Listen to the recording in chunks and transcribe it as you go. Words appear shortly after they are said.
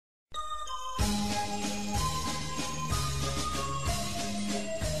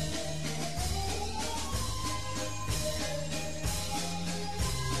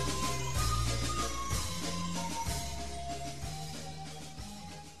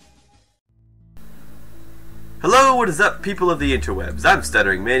Hello, what is up, people of the interwebs? I'm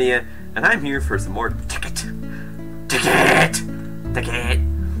Stuttering Mania, and I'm here for some more Ticket!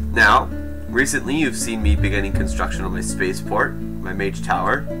 Now, recently you've seen me beginning construction on my spaceport, my mage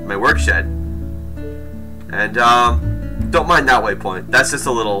tower, my work shed, and don't mind that waypoint. That's just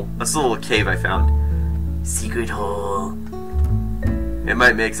a little cave I found. Secret hole. It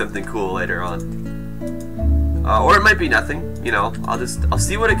might make something cool later on, or it might be nothing. You know, I'll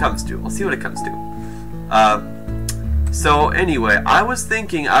see what it comes to. So anyway, I was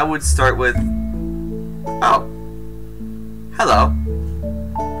thinking I would start with. Oh, hello.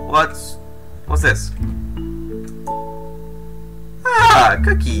 What's this? Ah,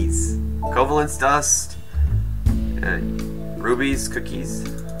 cookies. Covalence dust. Rubies, cookies.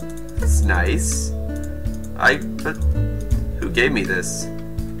 That's nice. But who gave me this?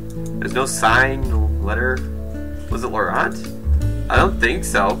 There's no sign, no letter. Was it Laurent? I don't think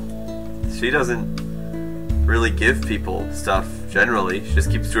so. She doesn't really give people stuff generally. She just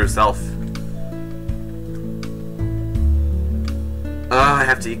keeps to herself. I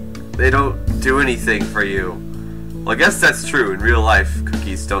have to eat. They don't do anything for you. Well, I guess that's true. In real life,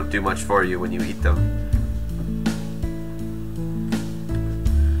 cookies don't do much for you when you eat them.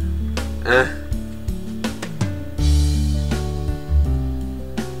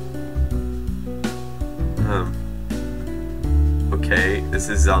 Okay, this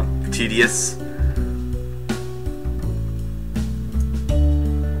is tedious.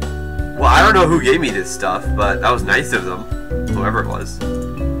 Well, I don't know who gave me this stuff, but that was nice of them, whoever it was. There's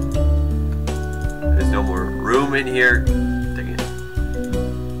no more room in here. Dang it.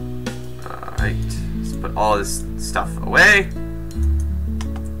 Alright, let's put all this stuff away.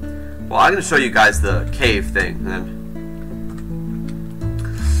 Well, I'm going to show you guys the cave thing, and then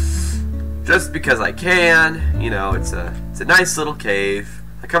just because I can, you know, it's a nice little cave.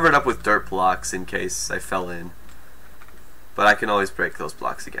 I covered it up with dirt blocks in case I fell in, but I can always break those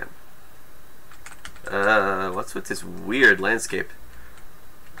blocks again. What's with this weird landscape?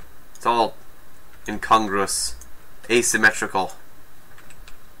 It's all incongruous, asymmetrical.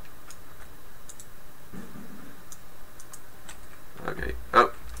 Okay.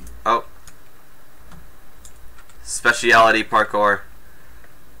 Oh. Speciality parkour.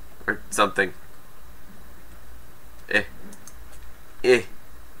 Or something. Here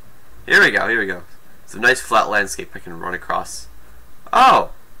we go. It's a nice flat landscape I can run across.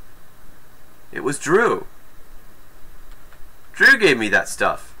 Oh! It was Drew. Drew gave me that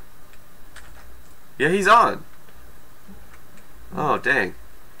stuff. Yeah, he's on. Oh, dang.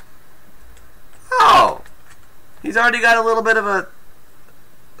 Oh! He's already got a little bit of a...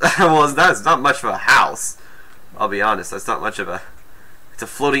 well, it's not much of a house. I'll be honest, that's not much of a... It's a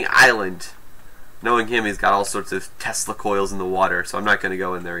floating island. Knowing him, he's got all sorts of Tesla coils in the water, so I'm not going to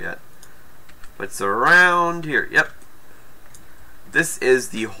go in there yet. But it's around here. Yep. This is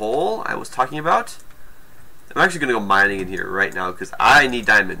the hole I was talking about. I'm actually going to go mining in here right now because I need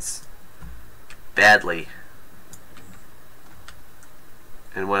diamonds. Badly.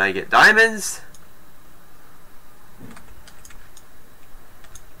 And when I get diamonds,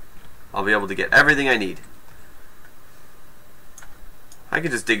 I'll be able to get everything I need. I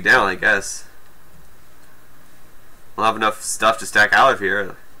could just dig down, I guess. I'll have enough stuff to stack out of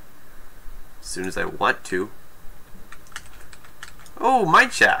here as soon as I want to. Oh, mine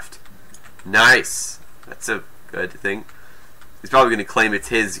shaft. Nice. That's a good thing. He's probably going to claim it's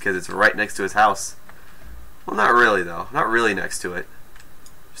his because it's right next to his house. Well, not really, though. Not really next to it.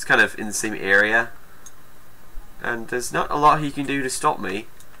 Just kind of in the same area. And there's not a lot he can do to stop me.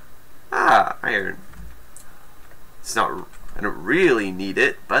 Ah, iron. It's not... I don't really need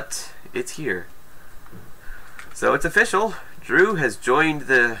it, but it's here. So it's official. Drew has joined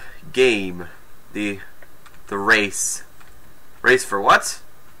the game. The race. Race for what?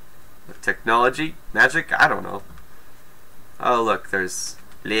 Technology? Magic? I don't know. Oh look, there's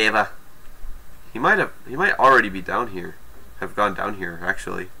lava. He might already be down here. Have gone down here,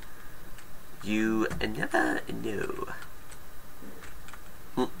 actually. You never know.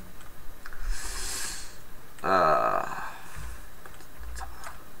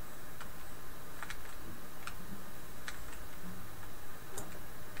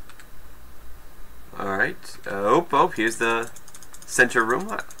 Alright. Oh, here's the center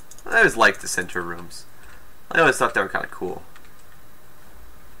room. I always liked the center rooms. I always thought they were kind of cool.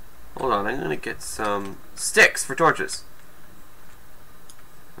 Hold on, I'm gonna get some sticks for torches.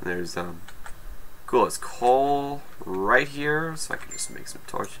 And there's, cool, it's coal right here, so I can just make some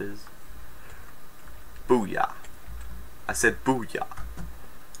torches. Booyah. I said booyah.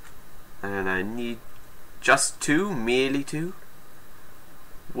 And I need just two, merely two.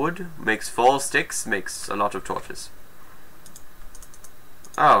 Wood makes 4 sticks, makes a lot of torches.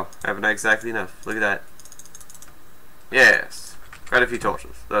 Oh, I have not exactly enough. Look at that. Yes. Quite a few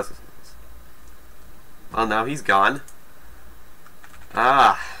torches. That's well, now he's gone.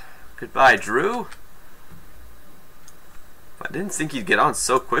 Ah. Goodbye, Drew. I didn't think he'd get on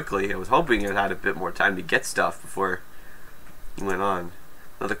so quickly. I was hoping it had a bit more time to get stuff before he went on.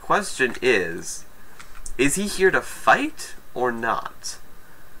 Now the question is he here to fight or not?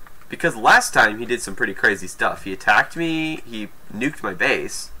 Because last time he did some pretty crazy stuff. He attacked me, he nuked my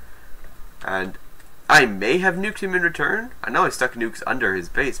base, and I may have nuked him in return. I know I stuck nukes under his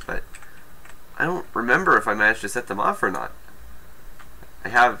base, but I don't remember if I managed to set them off or not. I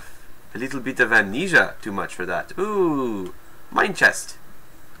have a little bit of amnesia too much for that. Ooh, mine chest.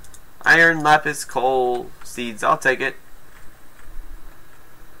 Iron, lapis, coal, seeds, I'll take it.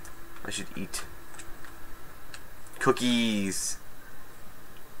 I should eat. Cookies.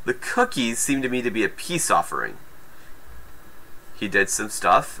 The cookies seem to me to be a peace offering. He did some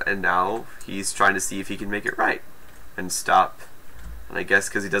stuff, and now he's trying to see if he can make it right and stop. And I guess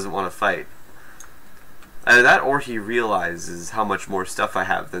because he doesn't want to fight. Either that, or he realizes how much more stuff I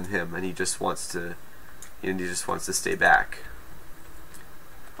have than him, and he just wants to stay back.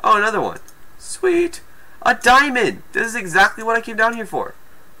 Oh, another one. Sweet, a diamond. This is exactly what I came down here for.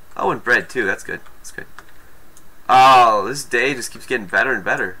 Oh, and bread too. That's good. That's good. Oh, this day just keeps getting better and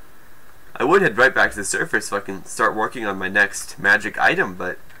better. I would head right back to the surface so I can start working on my next magic item,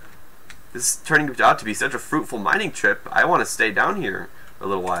 but this is turning out to be such a fruitful mining trip. I want to stay down here for a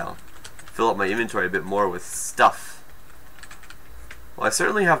little while. Fill up my inventory a bit more with stuff. Well, I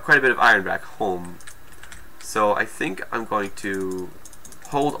certainly have quite a bit of iron back home, so I think I'm going to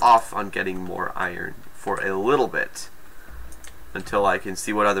hold off on getting more iron for a little bit until I can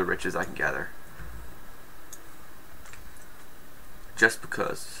see what other riches I can gather. Just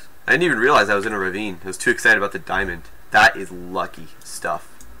because. I didn't even realize I was in a ravine. I was too excited about the diamond. That is lucky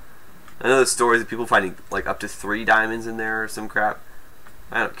stuff. I know there's stories of people finding like up to 3 diamonds in there or some crap.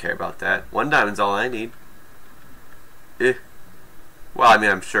 I don't care about that. 1 diamond's all I need. Well, I mean,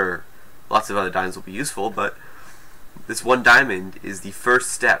 I'm sure lots of other diamonds will be useful, but this 1 diamond is the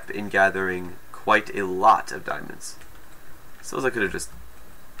first step in gathering quite a lot of diamonds. Suppose I could have just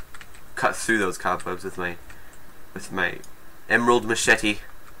cut through those cobwebs with my emerald machete.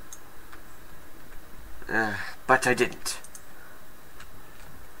 But I didn't.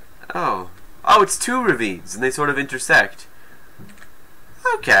 Oh, it's 2 ravines, and they sort of intersect.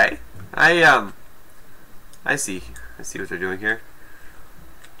 Okay, I see what they're doing here.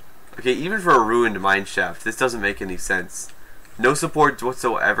 Okay, even for a ruined mine shaft, this doesn't make any sense. No support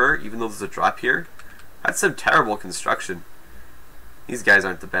whatsoever, even though there's a drop here. That's some terrible construction. These guys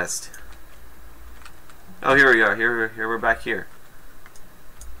aren't the best. Oh, here we are. Here we're back here.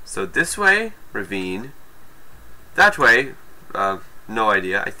 So this way, ravine. That way, no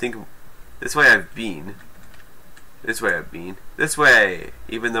idea. I think this way I've been. This way I've been. This way!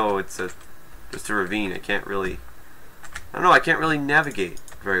 Even though it's just a ravine, I can't really navigate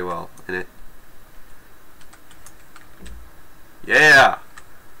very well in it. Yeah!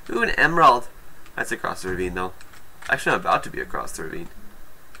 Ooh, an emerald! That's across the ravine though. Actually, I'm about to be across the ravine.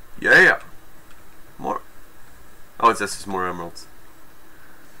 Yeah! More. Oh, it's just more emeralds.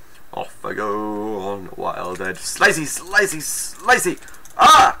 Off I go on a wild edge. Slicey, slicey, slicey!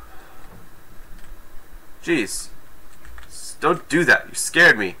 Ah! Jeez. Don't do that. You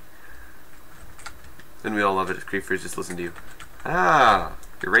scared me. Then we all love it if creepers just listen to you. Ah,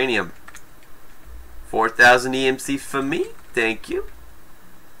 uranium. 4,000 EMC for me. Thank you.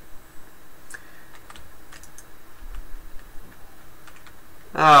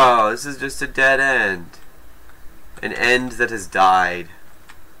 Oh, this is just a dead end. An end that has died.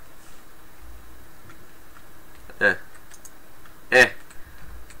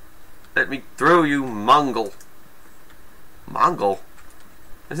 Let me through, you Mongol. Mongol?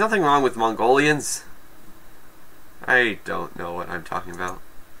 There's nothing wrong with Mongolians. I don't know what I'm talking about.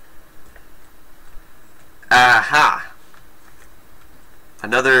 Aha!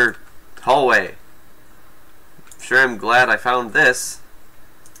 Another hallway. Sure, I'm glad I found this.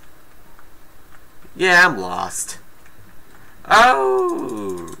 Yeah, I'm lost.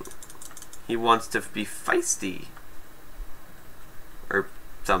 Oh! He wants to be feisty. Or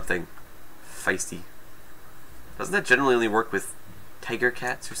something. Feisty. Doesn't that generally only work with tiger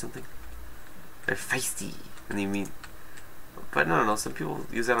cats or something? They're feisty. And you mean... But no, some people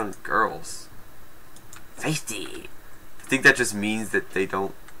use that on girls. Feisty. I think that just means that they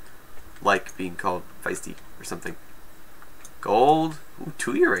don't like being called feisty or something. Gold. Ooh,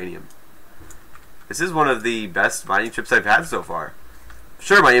 2 uranium. This is one of the best mining trips I've had so far.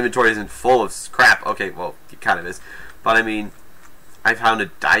 Sure, my inventory isn't full of crap. Okay, well, it kind of is. But I mean, I found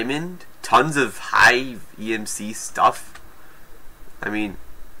a diamond, tons of high EMC stuff. I mean,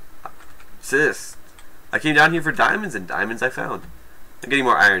 sis, I came down here for diamonds, and diamonds I found. I'm getting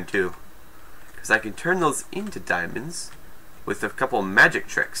more iron too, because I can turn those into diamonds with a couple of magic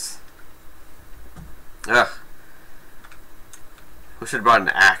tricks. Ugh. I should have brought an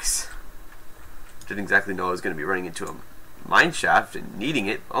axe. Didn't exactly know I was going to be running into a mine shaft and needing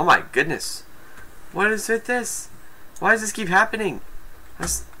it. Oh my goodness. What is with this? Why does this keep happening?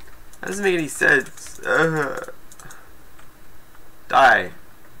 That doesn't make any sense. Die. I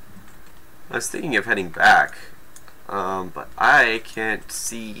was thinking of heading back. But I can't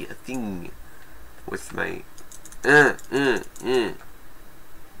see a thing with my... Where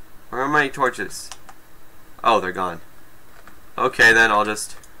are my torches? Oh, they're gone. Okay, then I'll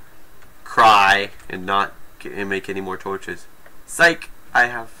just cry and not make any more torches. Psych! I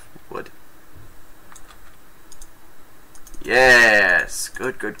have wood. Yes!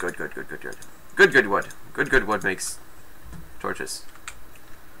 Good, good, good, good, good, good, good. Good, good wood. Good, good wood makes torches.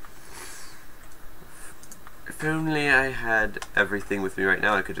 If only I had everything with me right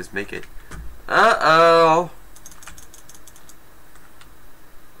now, I could just make it. Uh-oh!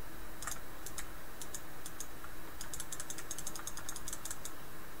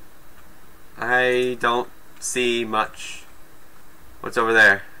 I don't see much. What's over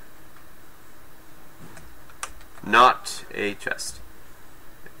there? Not a chest.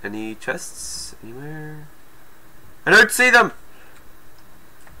 Any chests anywhere? I don't see them!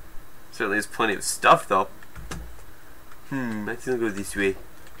 Certainly there's plenty of stuff though. I think I'll go this way.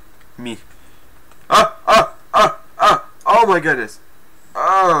 Me. Oh my goodness.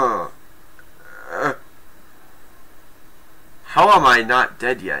 How am I not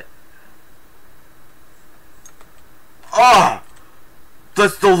dead yet?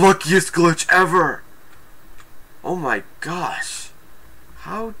 That's the luckiest glitch ever! Oh my gosh.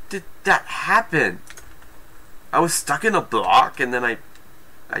 How did that happen? I was stuck in a block and then I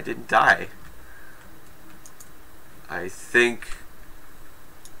didn't die. I think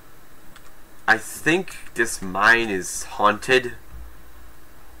this mine is haunted.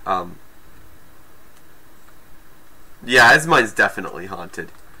 Yeah, this mine's definitely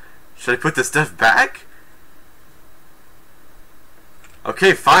haunted. Should I put the stuff back?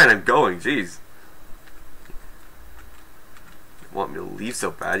 Okay, fine, I'm going, jeez. You want me to leave so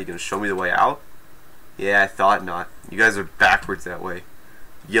bad? You gonna show me the way out? Yeah, I thought not. You guys are backwards that way.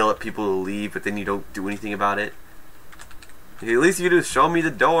 Yell at people to leave, but then you don't do anything about it. At least you do show me the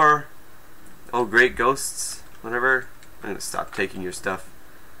door. Oh, great ghosts. Whatever. I'm gonna stop taking your stuff.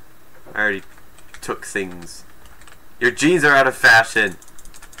 I already took things. Your jeans are out of fashion.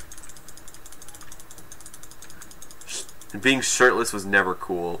 And being shirtless was never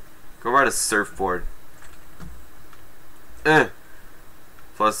cool. Go ride a surfboard.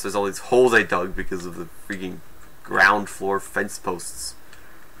 Plus, there's all these holes I dug because of the freaking ground floor fence posts.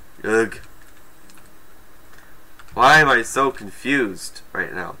 Ugh. Why am I so confused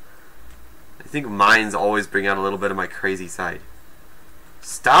right now? I think mines always bring out a little bit of my crazy side.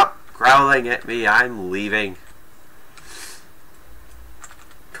 Stop growling at me, I'm leaving.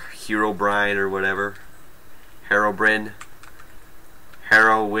 Herobrine or whatever. Herobrine.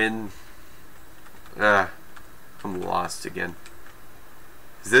 Heroin. I'm lost again.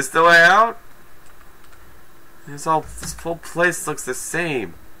 Is this the way out? This whole place looks the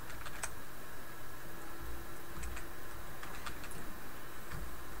same.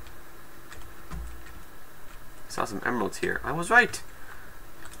 Saw some emeralds here. I was right.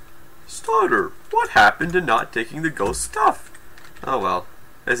 Stutter, what happened to not taking the ghost stuff? Oh well.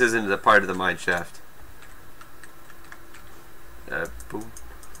 This isn't the part of the mine shaft. Boom.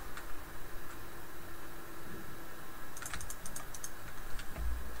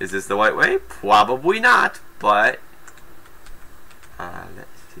 Is this the right way? Probably not, but... let's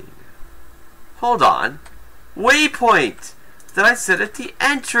see. Hold on. Waypoint! That I set at the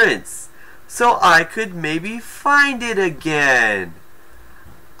entrance! So I could maybe find it again!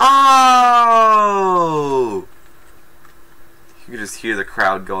 Oh! You can just hear the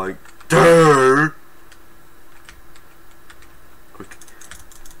crowd going, Durr! Okay.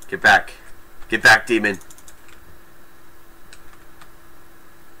 Get back. Get back, demon.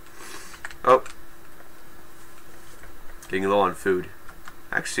 Oh. Getting low on food.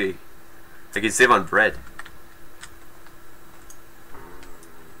 Actually, I can save on bread.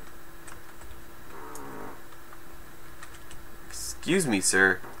 Excuse me,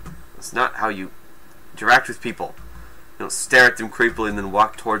 sir. That's not how you interact with people. You don't stare at them creepily and then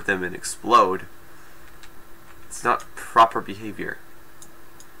walk toward them and explode. It's not proper behavior.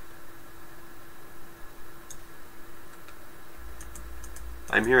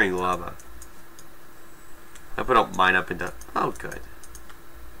 I'm hearing lava. I hope I don't mine up into... Oh, good.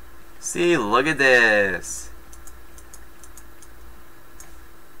 See, look at this.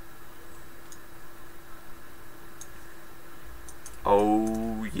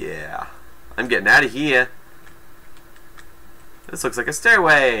 Oh, yeah. I'm getting out of here. This looks like a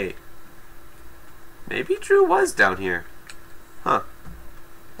stairway. Maybe Drew was down here. Huh.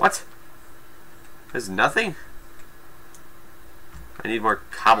 What? There's nothing? I need more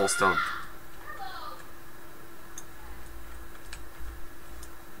cobblestone.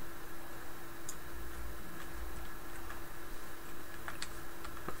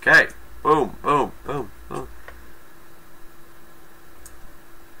 Okay. Boom, boom, boom, boom.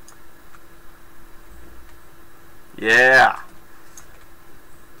 Yeah.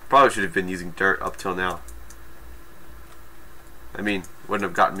 Probably should have been using dirt up till now. I mean, wouldn't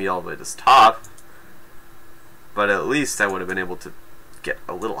have gotten me all the way to the top. But at least I would have been able to get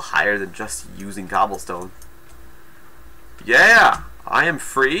a little higher than just using cobblestone. Yeah! I am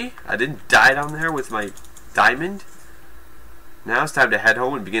free. I didn't die down there with my diamond. Now it's time to head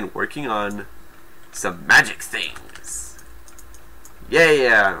home and begin working on some magic things.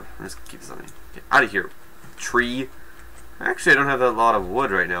 Yeah! Let's keep this on me. Get out of here, tree. Actually, I don't have a lot of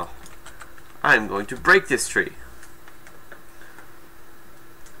wood right now. I'm going to break this tree.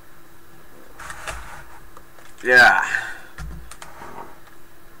 Yeah.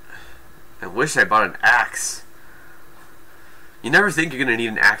 I wish I bought an axe. You never think you're going to need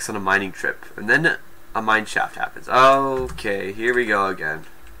an axe on a mining trip. And then a mine shaft happens. Okay, here we go again.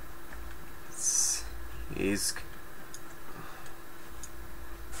 He's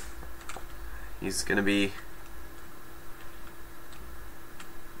going to be...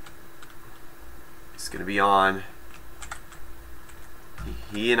 He's going to be on.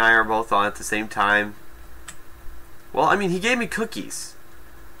 He and I are both on at the same time. Well, I mean, he gave me cookies.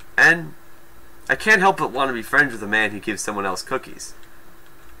 And I can't help but want to be friends with a man who gives someone else cookies.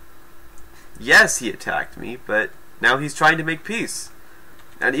 Yes, he attacked me, but now he's trying to make peace.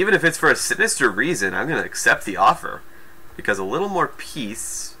 And even if it's for a sinister reason, I'm going to accept the offer. Because a little more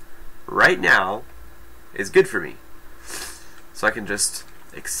peace, right now, is good for me. So I can just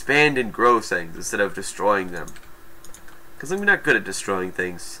expand and grow things instead of destroying them. Because I'm not good at destroying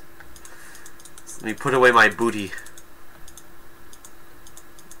things. So let me put away my booty.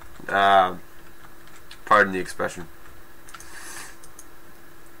 Pardon the expression.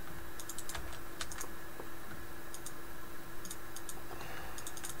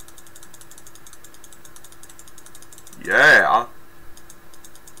 Yeah.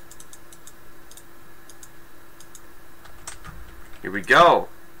 Here we go.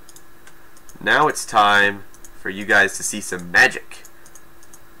 Now it's time for you guys to see some magic.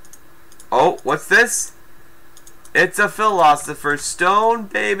 Oh, what's this? It's a philosopher's stone,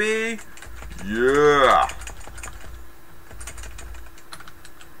 baby. Yeah.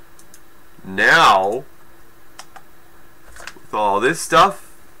 Now, with all this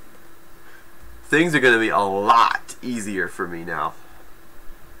stuff, things are going to be a lot easier for me now.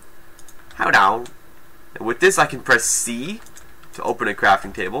 How down? And with this, I can press C to open a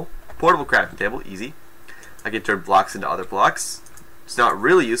crafting table. Portable crafting table, easy. I can turn blocks into other blocks. It's not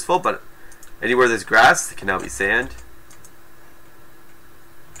really useful, but anywhere there's grass, it can now be sand.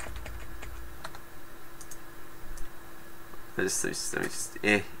 Let me just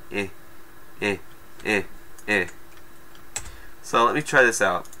So let me try this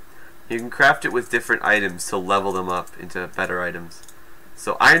out. You can craft it with different items to level them up into better items.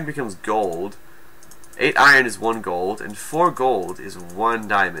 So iron becomes gold. 8 iron is 1 gold, and 4 gold is 1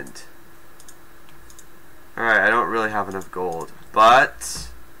 diamond. Alright, I don't really have enough gold, but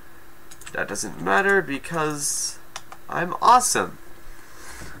that doesn't matter because I'm awesome.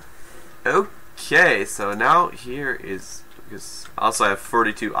 Okay, so now here is, because also I have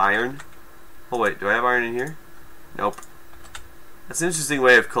 42 iron. Oh wait, do I have iron in here? Nope. That's an interesting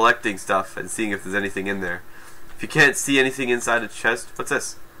way of collecting stuff and seeing if there's anything in there. If you can't see anything inside a chest, what's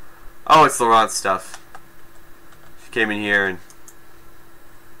this? Oh, it's Laurent's stuff. She came in here and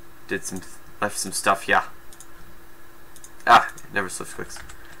left some stuff, yeah. Ah, it never slips clicks.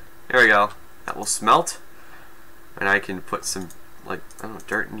 There we go. That will smelt. And I can put some, like, I don't know,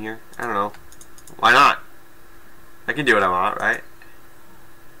 dirt in here. I don't know. Why not? I can do what I want, right?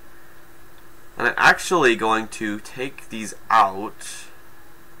 And I'm actually going to take these out.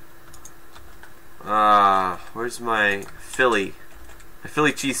 Where's my Philly? My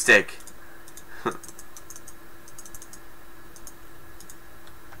Philly cheesesteak.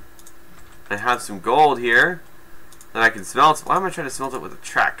 I have some gold here that I can smelt. Why am I trying to smelt it with a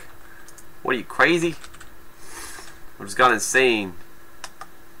track? What are you, crazy? I've just gone insane.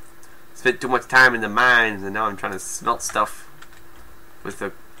 spent too much time in the mines, and now I'm trying to smelt stuff with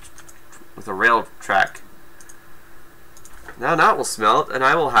a rail track. Now that will smelt, and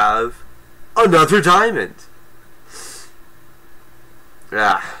I will have another diamond.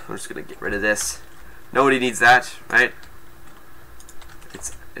 Yeah, I'm just gonna get rid of this. Nobody needs that, right?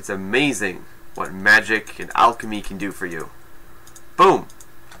 It's amazing what magic and alchemy can do for you. Boom!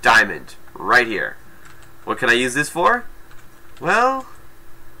 Diamond. Right here. What can I use this for? Well,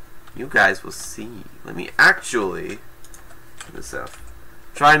 you guys will see. Let me actually turn this off.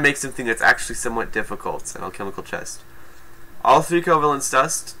 Try and make something that's actually somewhat difficult. An alchemical chest. All 3 covalence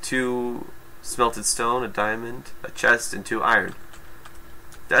dust, 2 smelted stone, a diamond, a chest, and 2 iron.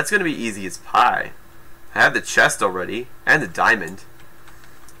 That's going to be easy as pie. I have the chest already, and the diamond.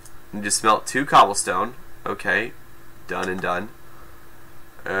 And just smelt 2 cobblestone. Okay, done and done.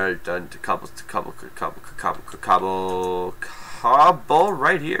 Done to cobble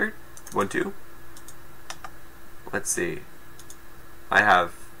right here. 1, 2. Let's see. I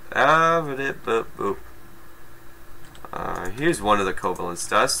have boop. Here's one of the covalence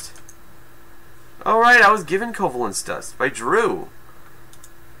dust. Oh right, I was given covalence dust by Drew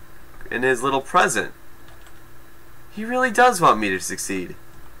in his little present. He really does want me to succeed.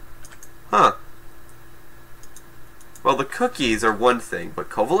 Huh. Well, the cookies are one thing, but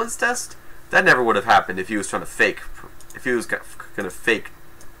covalence dust? That never would have happened if he was trying to fake. If he was gonna fake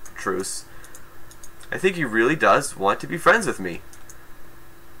truce. I think he really does want to be friends with me.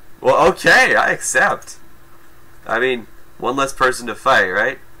 Well, okay, I accept. I mean, one less person to fight,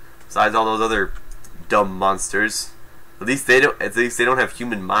 right? Besides all those other dumb monsters. At least they don't have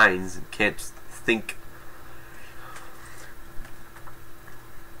human minds and can't think.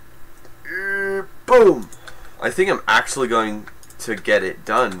 Boom! I think I'm actually going to get it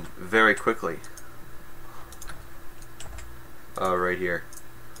done very quickly. Right here.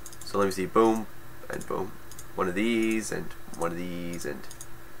 So let me see. Boom and boom. One of these and one of these and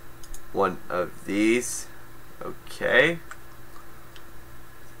one of these. Okay.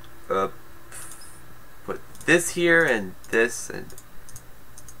 Put this here and this and...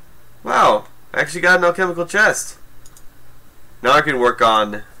 Wow! I actually got an alchemical chest. Now I can work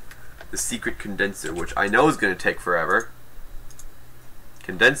on the secret condenser, which I know is going to take forever.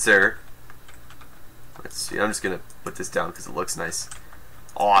 Condenser. Let's see. I'm just going to put this down because it looks nice.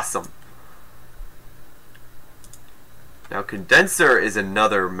 Awesome. Now condenser is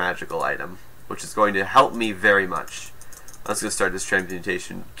another magical item, which is going to help me very much. Let's go start this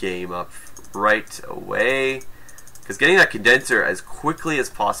transmutation game up right away. Because getting that condenser as quickly as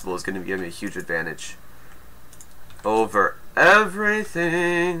possible is going to give me a huge advantage over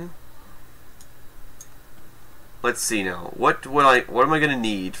everything. Let's see now. What am I going to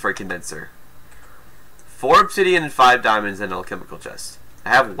need for a condenser? 4 obsidian and 5 diamonds and an alchemical chest. I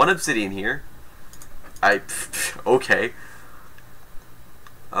have 1 obsidian here. Okay.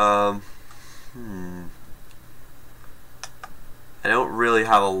 I don't really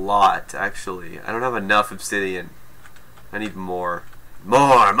have a lot, actually. I don't have enough obsidian. I need more.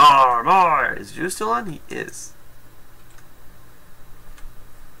 More! Is Drew still on? He is.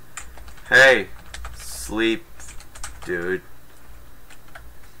 Hey. Sleep, dude.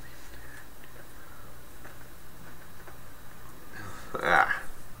 Ah.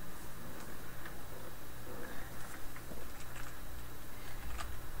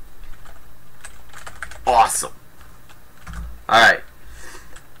 Awesome. Alright.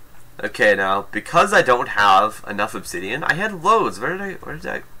 Okay, now, because I don't have enough obsidian, I had loads. Where did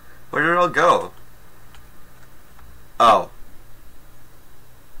it all go? Oh.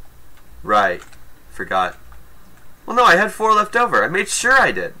 Right. Forgot. Well, no, I had 4 left over. I made sure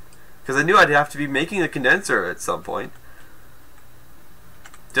I did. Because I knew I'd have to be making the condenser at some point.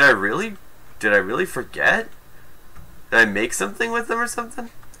 Did I really forget? Did I make something with them or something?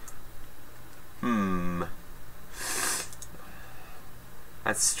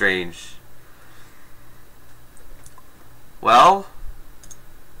 That's strange. Well,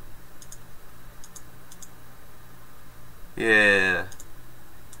 yeah.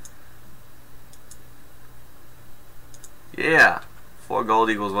 Yeah. 4 gold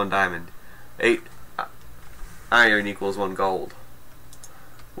equals 1 diamond. 8 iron equals 1 gold.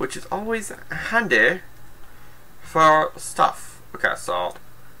 Which is always handy for stuff. Okay, so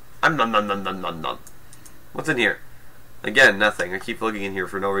nom. What's in here? Again, nothing. I keep looking in here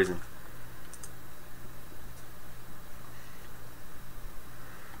for no reason.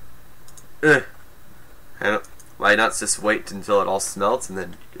 Ugh. Why not just wait until it all smelts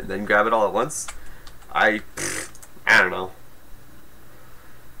and then grab it all at once? I don't know.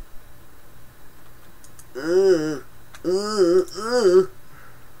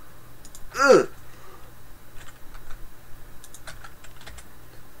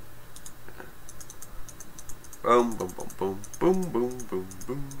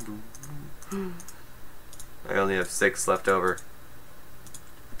 have 6 left over.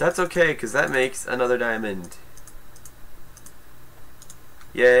 That's okay, because that makes another diamond.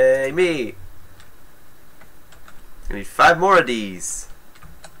 Yay, me! I need 5 more of these.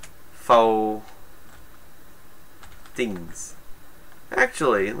 Faux things.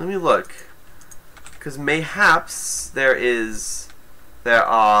 Actually, let me look. Because mayhaps there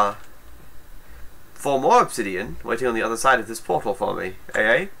are 4 more obsidian waiting on the other side of this portal for me.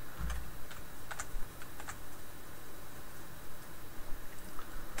 Eh?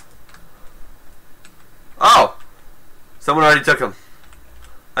 Oh! Someone already took them.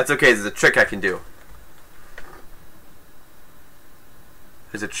 That's okay, there's a trick I can do.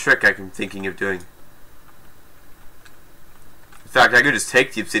 There's a trick I'm thinking of doing. In fact, I could just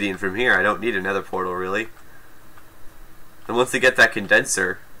take the obsidian from here. I don't need another portal, really. And once I get that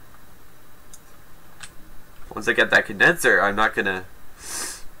condenser... I'm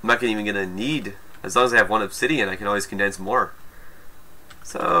not even gonna need... As long as I have 1 obsidian, I can always condense more.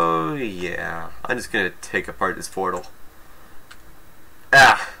 So, yeah. I'm just gonna take apart this portal.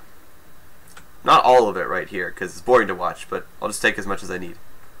 Ah! Not all of it right here, because it's boring to watch, but I'll just take as much as I need.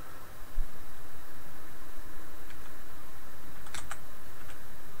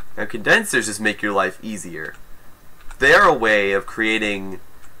 Now, condensers just make your life easier. They're a way of turning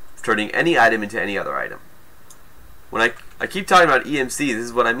any item into any other item. When I keep talking about EMC, this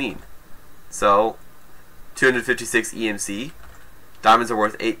is what I mean. So, 256 EMC. Diamonds are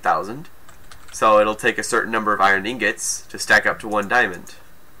worth 8,000. So it'll take a certain number of iron ingots to stack up to 1 diamond.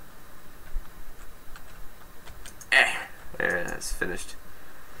 There, that's finished.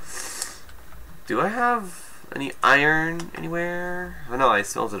 Do I have any iron anywhere? Oh no, I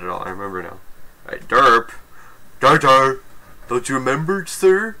smelted it all. I remember now. Alright, derp. Dar. Don't you remember,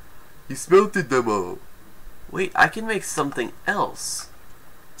 sir? You smelted them all. Wait, I can make something else.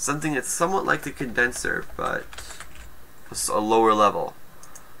 Something that's somewhat like the condenser, but a lower level.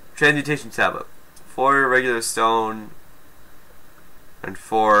 Transmutation tablet. 4 regular stone and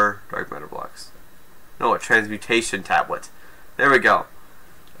 4 dark matter blocks. No, a transmutation tablet. There we go.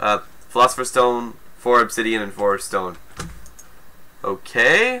 Philosopher's stone, 4 obsidian, and 4 stone.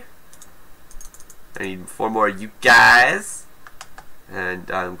 Okay. I need 4 more of you guys. And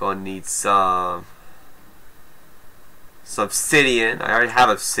I'm going to need some obsidian. I already have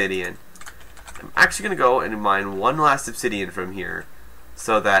obsidian. I'm actually going to go and mine 1 last obsidian from here,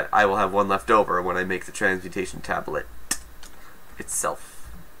 so that I will have 1 left over when I make the transmutation tablet itself.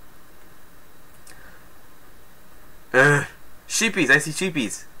 Sheepies, I see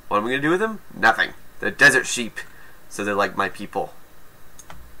sheepies. What am I going to do with them? Nothing. They're desert sheep, so they're like my people.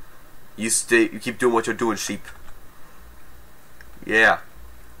 You keep doing what you're doing, sheep. Yeah.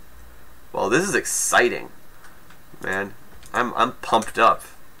 Well, this is exciting, man. I'm pumped up.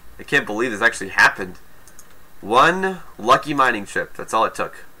 I can't believe this actually happened. 1 lucky mining trip. That's all it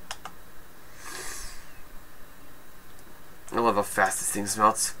took. I love how fast this thing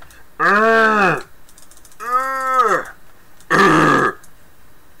smelts.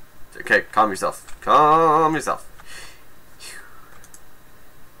 Okay, calm yourself. Calm yourself.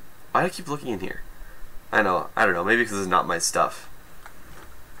 Why do I keep looking in here? I don't know. Maybe because it's not my stuff.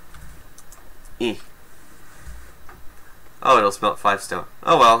 Oh, it'll smelt 5 stone.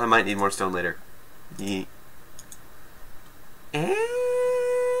 Oh well, I might need more stone later. And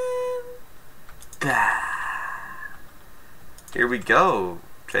here we go.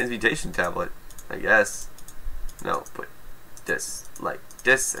 Transmutation tablet, I guess. No, put this like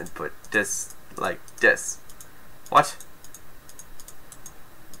this and put this like this. What?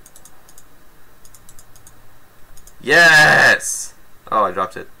 Yes! Oh, I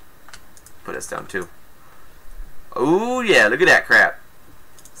dropped it. Put this down too. Oh yeah, look at that crap.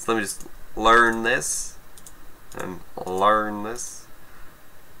 So let me just learn this. And learn this.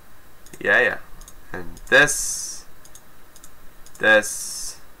 Yeah. And this.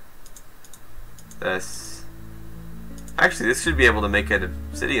 This. Actually, this should be able to make an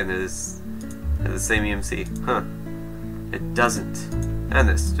obsidian that is the same EMC. Huh. It doesn't. And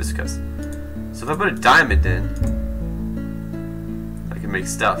this, just because. So if I put a diamond in, I can make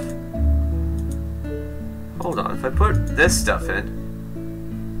stuff. Hold on, if I put this stuff in,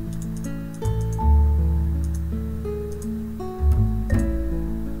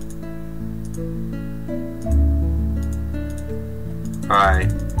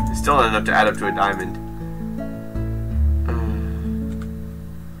 alright, it's still not enough to add up to a diamond.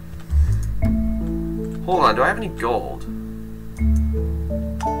 Hold on, do I have any gold?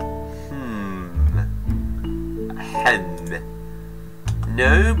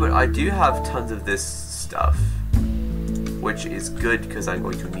 No, but I do have tons of this stuff, which is good because I'm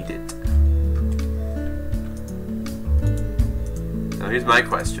going to need it. Now here's my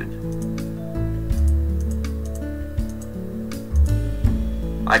question.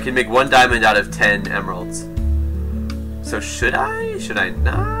 I can make 1 diamond out of 10 emeralds. So should I? Should I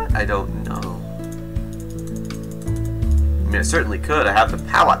not? I don't know. I mean, I certainly could. I have the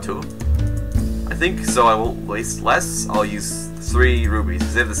power to. I think so. I won't waste less. I'll use 3 rubies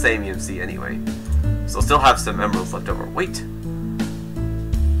because they have the same EMC anyway. So I'll still have some emeralds left over. Wait.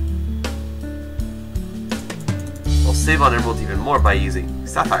 I'll save on emeralds even more by using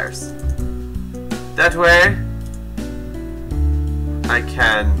sapphires. That way, I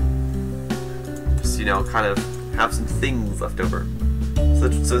can just, you know, kind of have some things left over. So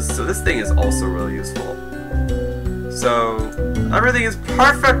this thing is also really useful. So everything is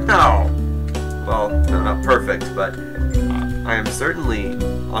perfect now. Well, no, not perfect, but I am certainly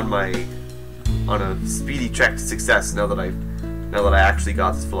on a speedy track to success now that I actually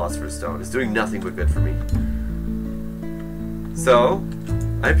got this Philosopher's Stone. It's doing nothing but good for me. So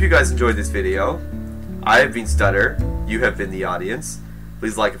I hope you guys enjoyed this video. I have been Stutter. You have been the audience.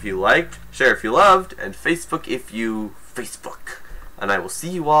 Please like if you liked, share if you loved, and Facebook if you Facebook. And I will see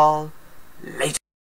you all later.